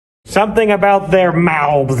Something about their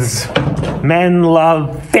mouths. Men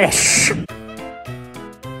love fish.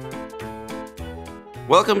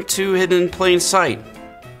 Welcome to Hidden in Plain Sight.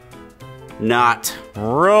 Not.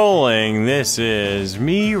 Rolling, this is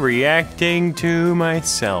me reacting to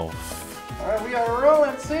myself. Alright, we are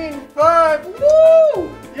rolling scene 5. Woo!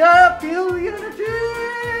 Yeah, feel the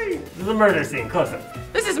energy! This is a murder scene, close up.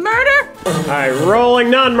 This is murder? Alright, rolling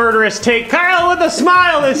non-murderous take. Kyle with a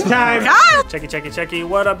smile this time. Kyle! Checky.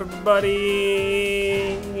 What up,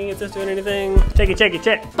 everybody? Is this doing anything?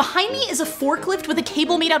 Check. Behind me is a forklift with a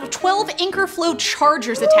cable made out of 12 anchor flow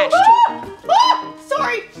chargers attached to it. Ah!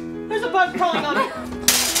 Sorry! There's a bug crawling on me.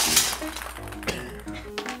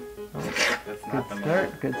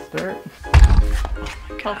 Good start. Oh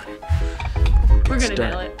my god. We're gonna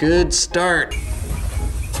nail it. Good start.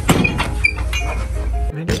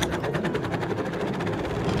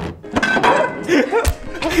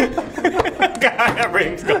 God,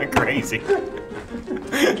 everything's going crazy.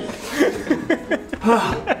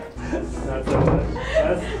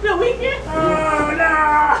 No, we can't. Oh no!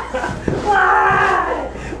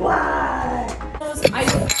 Why?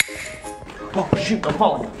 Oh shoot, I'm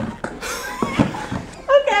falling.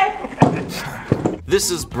 Okay.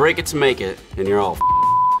 This is Break It to Make It, and you're all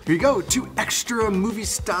Here you go, 2 extra movie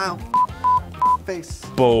style face.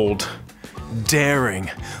 Bold. Daring.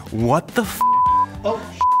 What the f? Oh,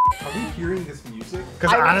 are we hearing this music?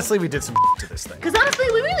 Because honestly, we did some to this thing. Because honestly,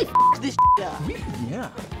 we really f***ed this up. Yeah.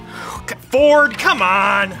 Ford, come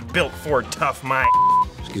on! Built Ford tough, my.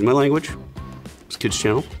 excuse my language. It's Kids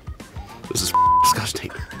Channel. This is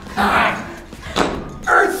disgusting.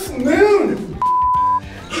 Earth's moon!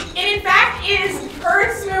 It in fact is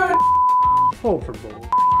Earth's moon. Hold for bold.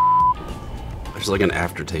 There's like an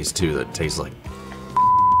aftertaste too that tastes like.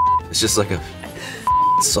 It's just like a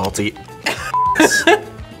salty.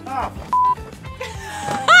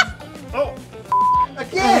 Oh!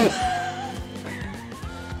 Again!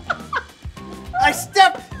 I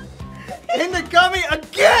stepped in the gummy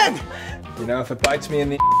again! You know, if it bites me in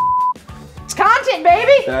the It's content,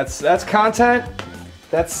 baby. that's content.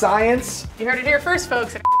 That's science. You heard it here first,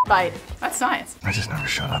 folks. A bite. That's science. I just never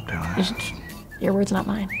shut up, do I? Your words, not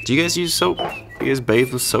mine. Do you guys use soap? You guys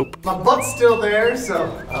bathe with soap? My butt's still there, so.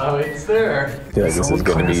 Oh, it's there. I feel like this is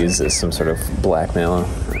going to be used as some sort of blackmail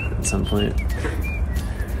at some point.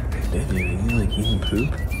 Baby, are you like eating poop?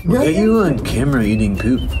 Look at you on camera eating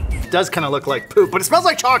poop. It does kind of look like poop, but it smells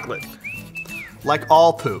like chocolate. Like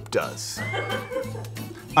all poop does.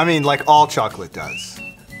 I mean, like all chocolate does.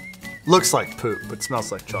 Looks like poop, but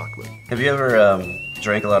smells like chocolate. Have you ever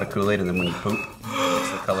drank a lot of Kool-Aid and then when you poop, it's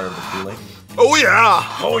the color of the Kool-Aid? Oh yeah!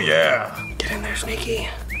 Oh yeah! Get in there, Sneaky.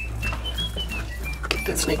 Get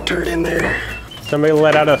that snake turd in there. Somebody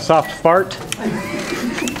let out a soft fart?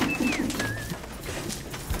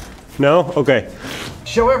 No? Okay.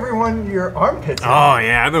 Show everyone your armpits. Oh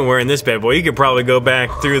yeah, I've been wearing this bad boy. You could probably go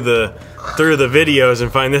back through the videos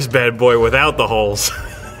and find this bad boy without the holes.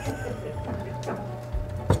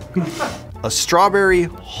 A strawberry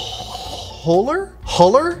huller?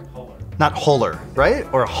 Huller? Not huller, right?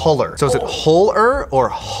 Or huller. So is it huller or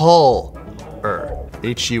hull-er?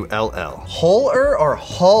 H-U-L-L. Huller or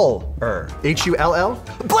hull-er? H-U-L-L?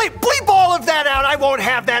 Bleep all of that out, I won't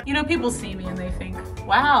have that. You know, people see me and they think,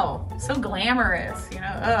 wow, so glamorous. You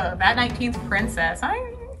know, Vat19's princess.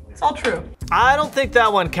 It's all true. I don't think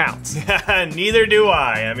that one counts. Neither do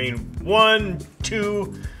I. I mean, 1,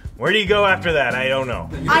 2, where do you go after that? I don't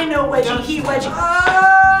know. I know Wedgie, he Wedgie.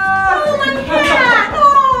 Oh my cat!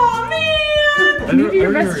 Oh man! Can you do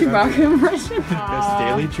your best Chewbacca impression? Best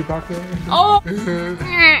daily Chewbacca. Oh!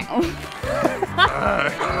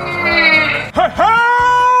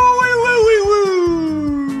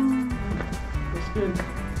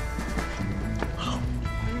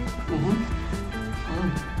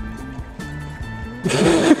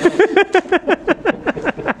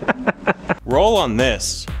 Roll on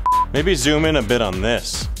this. Maybe zoom in a bit on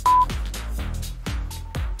this.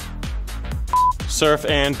 Surf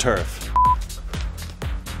and turf.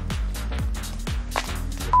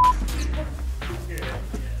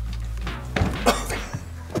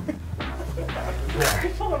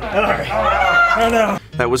 Oh no.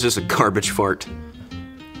 That was just a garbage fart.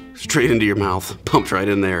 Straight into your mouth, pumped right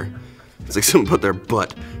in there. It's like someone put their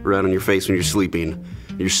butt right on your face when you're sleeping,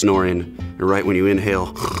 you're snoring, and right when you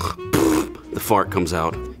inhale, the fart comes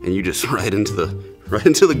out, and you just right into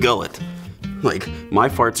the gullet. Like, my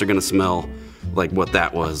farts are gonna smell like what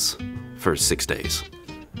that was for 6 days.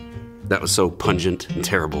 That was so pungent and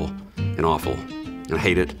terrible and awful. And I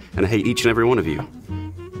hate it, and I hate each and every one of you.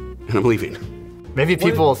 And I'm leaving. Maybe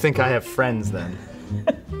people will think I have friends then.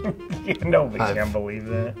 Nobody can believe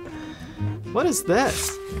that. What is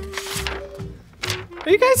this? Are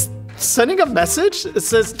you guys sending a message? It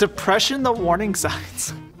says depression, the warning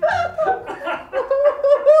signs.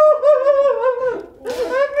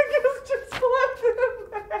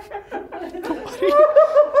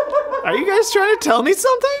 Are you guys trying to tell me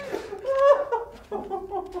something?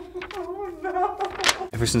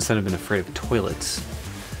 Ever since then, I've been afraid of toilets.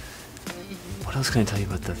 What else can I tell you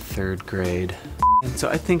about the 3rd grade? And so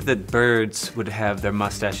I think that birds would have their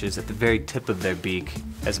mustaches at the very tip of their beak,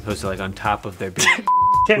 as opposed to like on top of their beak.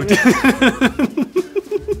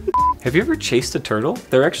 Have you ever chased a turtle?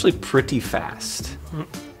 They're actually pretty fast.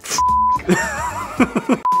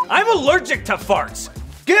 I'm allergic to farts.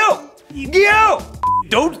 Go! Go!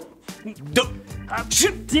 Don't.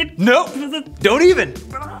 No! Don't even!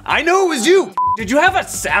 I know it was you! Did you have a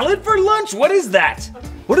salad for lunch? What is that?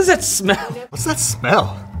 What does that smell? What's that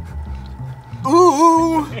smell?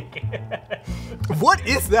 Ooh! What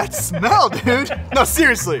is that smell, dude? No,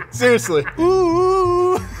 seriously, seriously.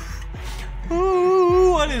 Ooh!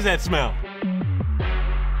 Ooh, what is that smell?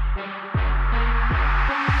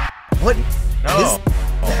 What is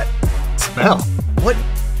that smell? What is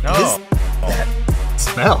that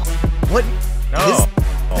smell? What is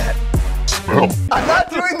that smell? I'm not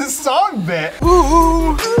doing the song bit.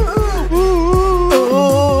 Ooh!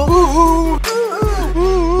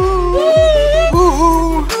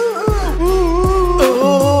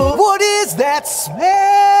 What is that smell?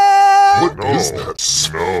 What is that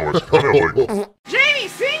smell? It's kind of like... Jamie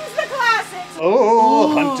sings the classics.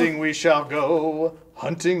 Oh, hunting we shall go.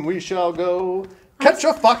 Hunting we shall go. Catch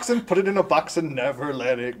a fox and put it in a box and never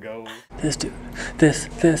let it go. This dude, this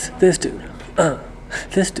dude, this dude,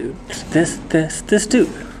 this dude,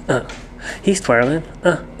 he's twirling,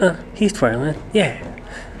 he's twirling, yeah,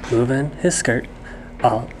 moving his skirt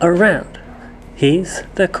all around. He's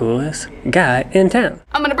the coolest guy in town.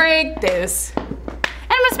 I'm gonna break this. And I'm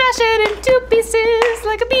gonna smash it into pieces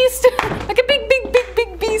like a beast, like a big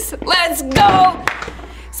beast. Let's go.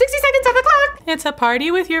 60 seconds on the clock. It's a party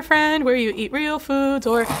with your friend where you eat real foods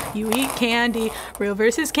or you eat candy. Real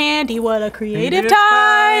versus candy, what a creative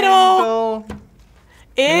title.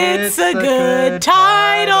 It's a good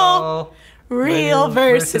title. Real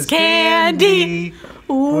versus candy.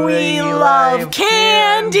 We love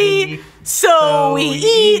candy. So we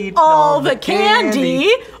eat all the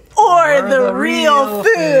candy or the real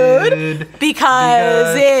food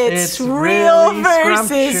because it's real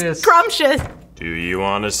versus scrumptious. Do you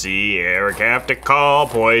want to see Eric have to call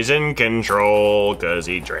poison control because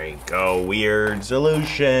he drank a weird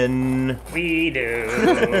solution? We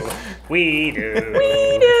do. We do.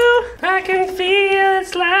 We do. I can feel it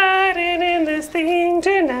sliding in this thing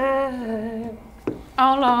tonight.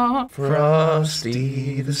 All along.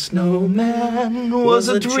 Frosty the Snowman was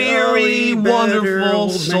a dreary, wonderful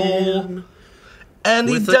soul. And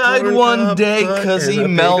he died one day because he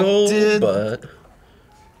melted.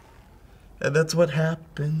 And that's what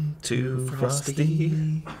happened to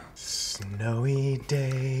Frosty. Snowy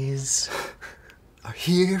days Are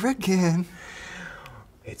here again.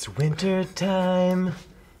 It's winter time.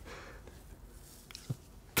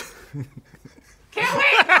 Can't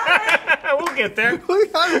wait. We'll get there.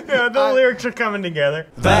 Yeah, the lyrics are coming together.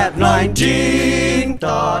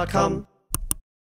 Vat19.com